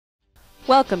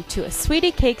Welcome to a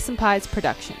Sweetie Cakes and Pies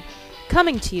production,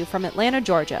 coming to you from Atlanta,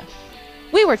 Georgia.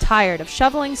 We were tired of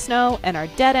shoveling snow and our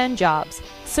dead-end jobs,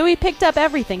 so we picked up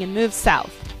everything and moved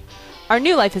south. Our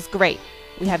new life is great.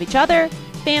 We have each other,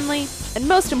 family, and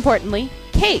most importantly,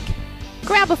 cake.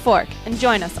 Grab a fork and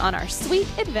join us on our sweet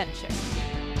adventure.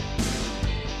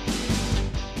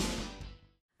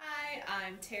 Hi,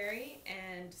 I'm Terry,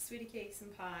 and Sweetie Cakes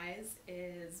and Pies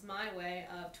is my way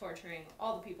of torturing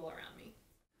all the people around me.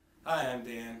 Hi, I'm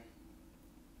Dan.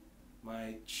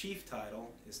 My chief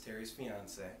title is Terry's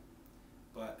fiance,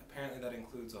 but apparently that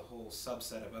includes a whole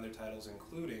subset of other titles,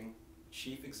 including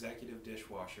Chief Executive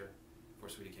Dishwasher for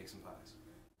Sweetie Cakes and Pies.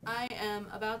 I am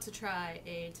about to try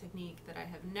a technique that I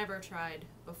have never tried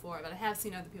before, but I have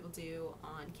seen other people do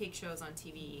on cake shows on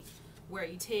TV, where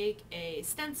you take a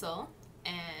stencil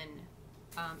and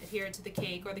adhere it to the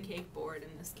cake, or the cake board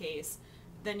in this case.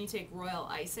 Then you take royal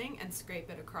icing and scrape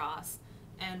it across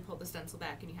and pull the stencil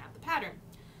back and you have the pattern.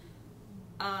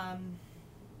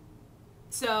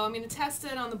 So I'm going to test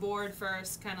it on the board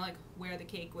first, kind of like where the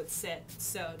cake would sit,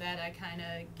 so that I kind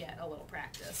of get a little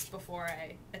practice before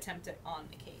I attempt it on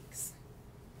the cakes.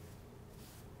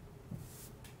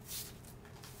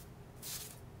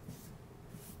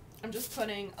 I'm just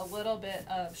putting a little bit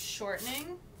of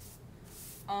shortening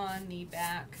on the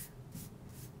back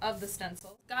of the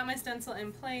stencil. Got my stencil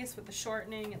in place with the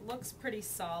shortening. It looks pretty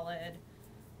solid.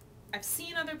 I've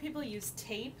seen other people use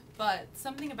tape, but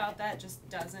something about that just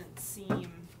doesn't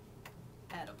seem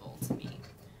edible to me.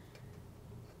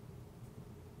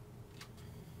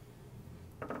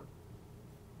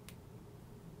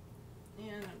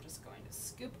 And I'm just going to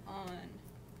scoop on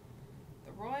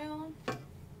the royal,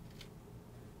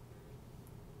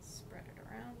 spread it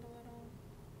around a little.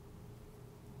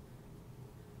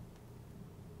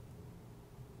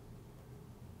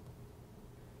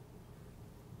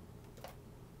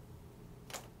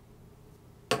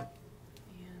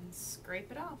 Scrape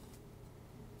it off.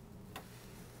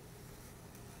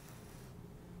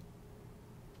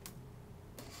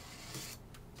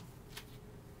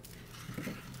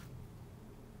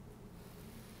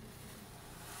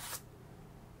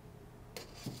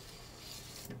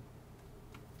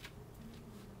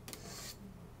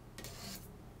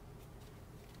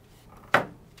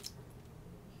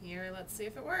 Here, let's see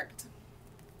if it worked.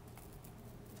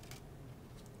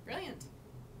 Brilliant.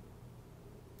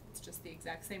 Just the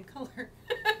exact same color.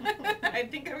 I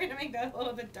think I'm going to make that a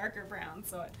little bit darker brown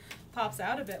so it pops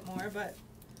out a bit more, but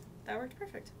that worked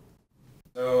perfect.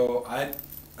 So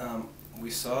we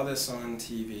saw this on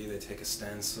TV. They take a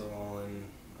stencil and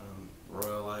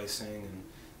royal icing, and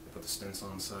they put the stencil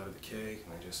on the side of the cake,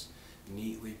 and they just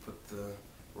neatly put the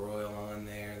royal on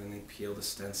there, and then they peel the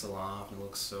stencil off, and it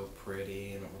looks so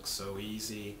pretty, and it looks so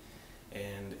easy,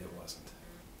 and it wasn't.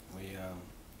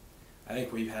 I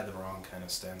think we had the wrong kind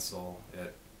of stencil.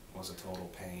 It was a total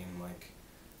pain.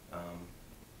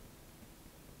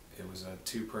 It was a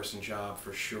two-person job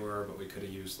for sure, but we could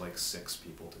have used like 6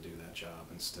 people to do that job,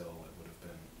 and still it would have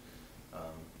been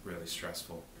really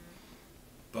stressful.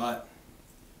 But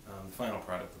the final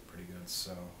product looked pretty good,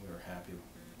 so we were happy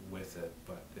with it,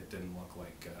 but it didn't look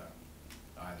like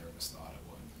either of us thought it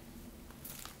would.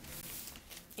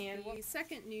 And the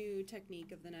second new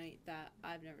technique of the night that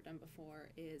I've never done before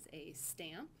is a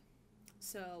stamp.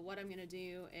 So what I'm going to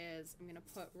do is I'm going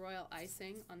to put royal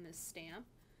icing on this stamp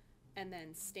and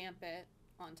then stamp it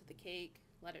onto the cake,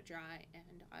 let it dry,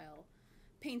 and I'll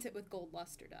paint it with gold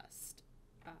luster dust.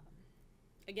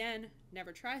 Again,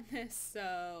 never tried this,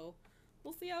 so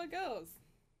we'll see how it goes.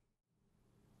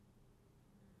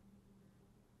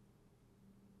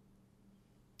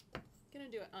 I'm going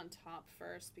to do it on top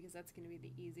first because that's going to be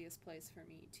the easiest place for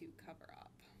me to cover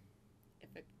up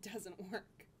if it doesn't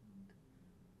work.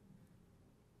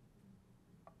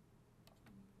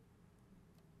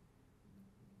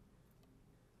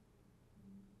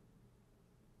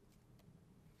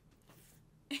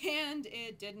 And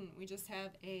it didn't. We just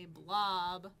have a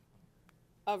blob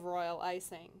of royal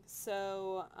icing.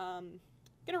 So I'm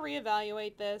going to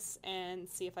reevaluate this and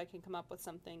see if I can come up with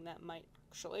something that might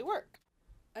actually work.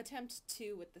 Attempt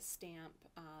 2 with the stamp.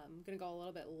 I'm going to go a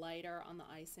little bit lighter on the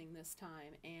icing this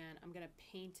time, and I'm going to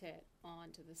paint it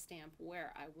onto the stamp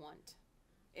where I want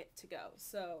it to go.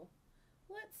 So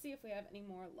let's see if we have any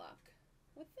more luck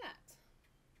with that.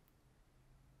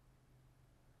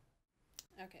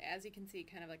 Okay, as you can see,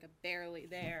 kind of like a barely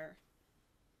there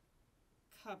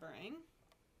covering.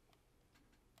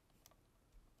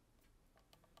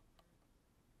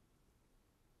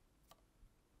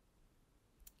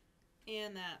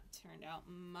 And that turned out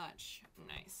much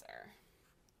nicer.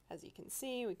 As you can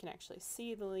see, we can actually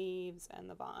see the leaves and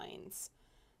the vines.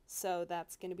 So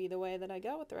that's going to be the way that I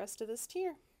go with the rest of this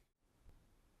tier.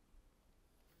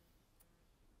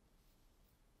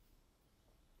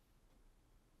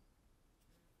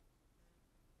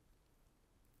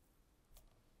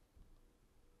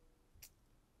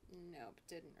 Nope,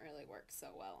 didn't really work so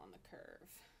well on the curve.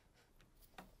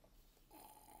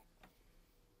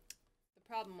 The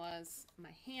problem was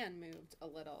my hand moved a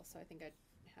little, so I think I'd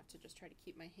have to just try to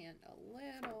keep my hand a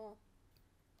little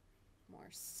more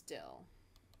still.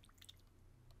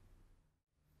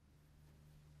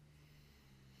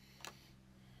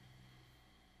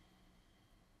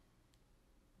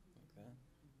 Like that?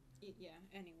 Yeah,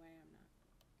 anyway, I'm not.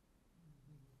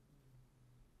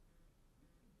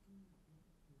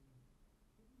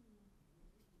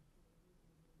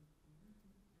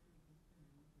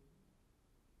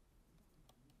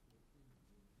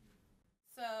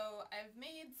 So I've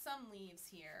made some leaves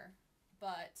here,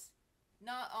 but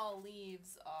not all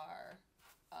leaves are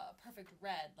perfect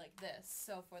red like this.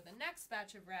 So for the next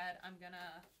batch of red, I'm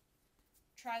gonna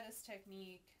try this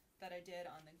technique that I did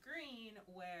on the green,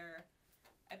 where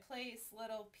I place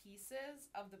little pieces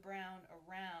of the brown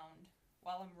around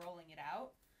while I'm rolling it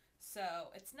out. So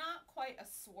it's not quite a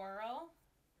swirl,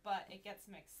 but it gets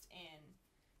mixed in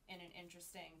an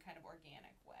interesting kind of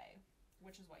organic way,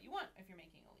 which is what you want if you're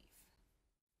making a leaf.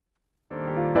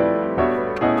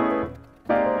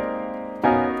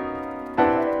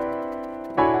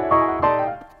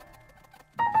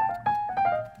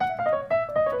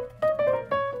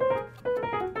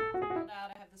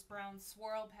 I have this brown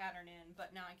swirl pattern in,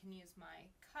 but now I can use my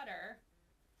cutter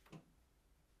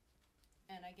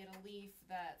and I get a leaf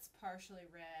that's partially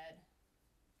red,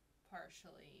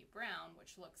 partially brown,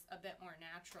 which looks a bit more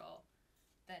natural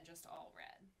than just all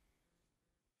red.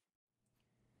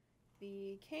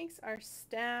 The cakes are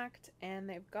stacked and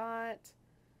they've got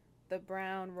the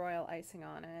brown royal icing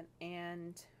on it,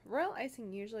 and royal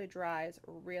icing usually dries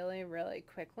really, really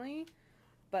quickly,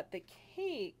 but the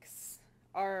cakes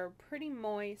are pretty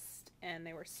moist and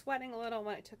they were sweating a little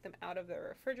when I took them out of the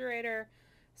refrigerator.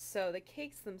 So the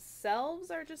cakes themselves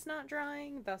are just not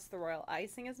drying, thus the royal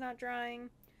icing is not drying.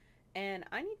 And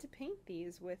I need to paint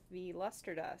these with the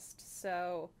luster dust,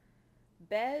 so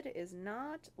bed is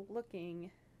not looking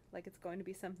like it's going to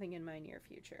be something in my near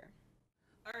future.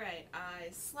 Alright, I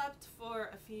slept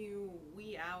for a few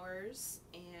wee hours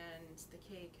and the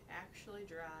cake actually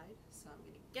dried, so I'm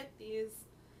going to get these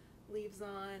leaves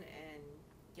on and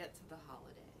get to the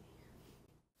holiday.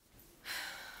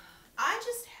 I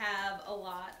just have a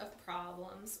lot of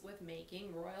problems with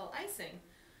making royal icing.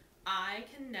 I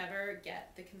can never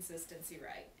get the consistency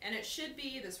right, and it should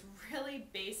be this really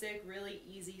basic, really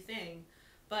easy thing,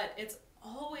 but it's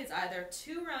always either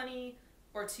too runny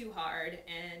or too hard,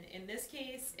 and in this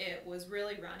case it was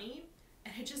really runny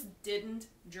and it just didn't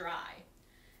dry.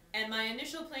 And my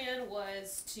initial plan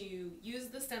was to use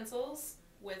the stencils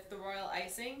with the royal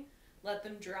icing, let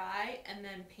them dry, and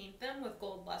then paint them with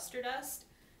gold luster dust,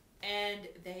 and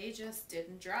they just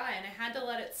didn't dry, and I had to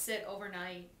let it sit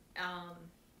overnight,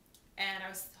 and I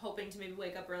was hoping to maybe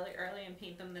wake up really early and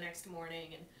paint them the next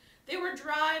morning, and they were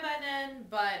dry by then,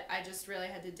 but I just really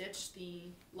had to ditch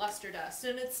the luster dust,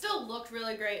 and it still looked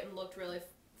really great and looked really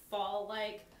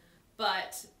fall-like.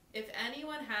 But if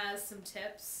anyone has some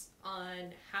tips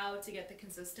on how to get the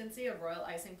consistency of royal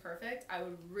icing perfect, I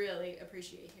would really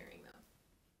appreciate hearing them.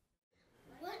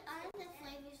 What are the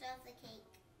flavors of the cake?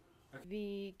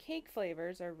 The cake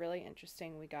flavors are really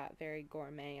interesting. We got very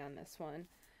gourmet on this one.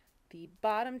 The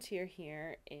bottom tier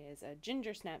here is a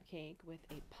gingersnap cake with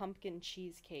a pumpkin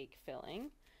cheesecake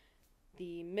filling.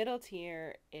 The middle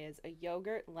tier is a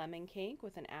yogurt lemon cake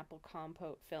with an apple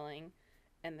compote filling.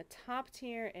 And the top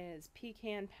tier is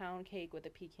pecan pound cake with a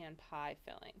pecan pie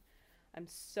filling. I'm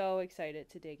so excited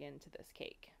to dig into this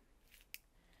cake.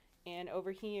 And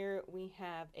over here we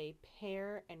have a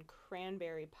pear and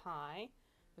cranberry pie.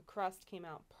 The crust came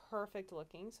out perfect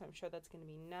looking, so I'm sure that's going to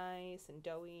be nice and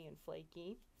doughy and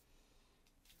flaky.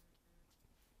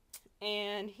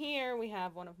 And here we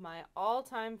have one of my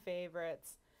all-time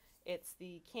favorites. It's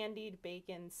the candied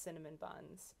bacon cinnamon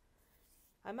buns.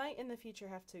 I might in the future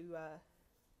have to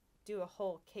do a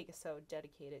whole Cakeisode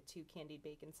dedicated to candied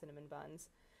bacon cinnamon buns.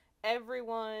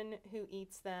 Everyone who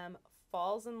eats them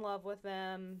falls in love with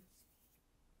them,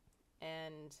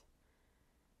 and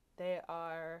they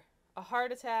are a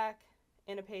heart attack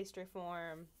in a pastry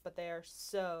form, but they are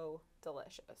so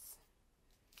delicious.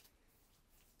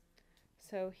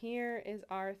 So here is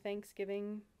our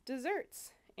Thanksgiving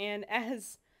desserts. And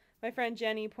as my friend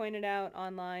Jenny pointed out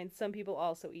online, some people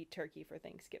also eat turkey for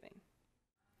Thanksgiving.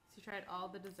 So you tried all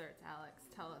the desserts, Alex.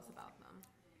 Tell us about them.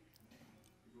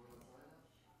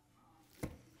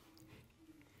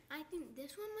 think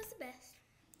this one was the best.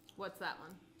 What's that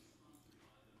one?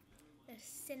 The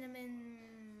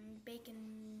cinnamon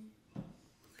bacon.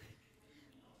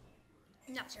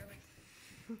 Not sure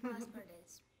what the last part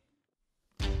is.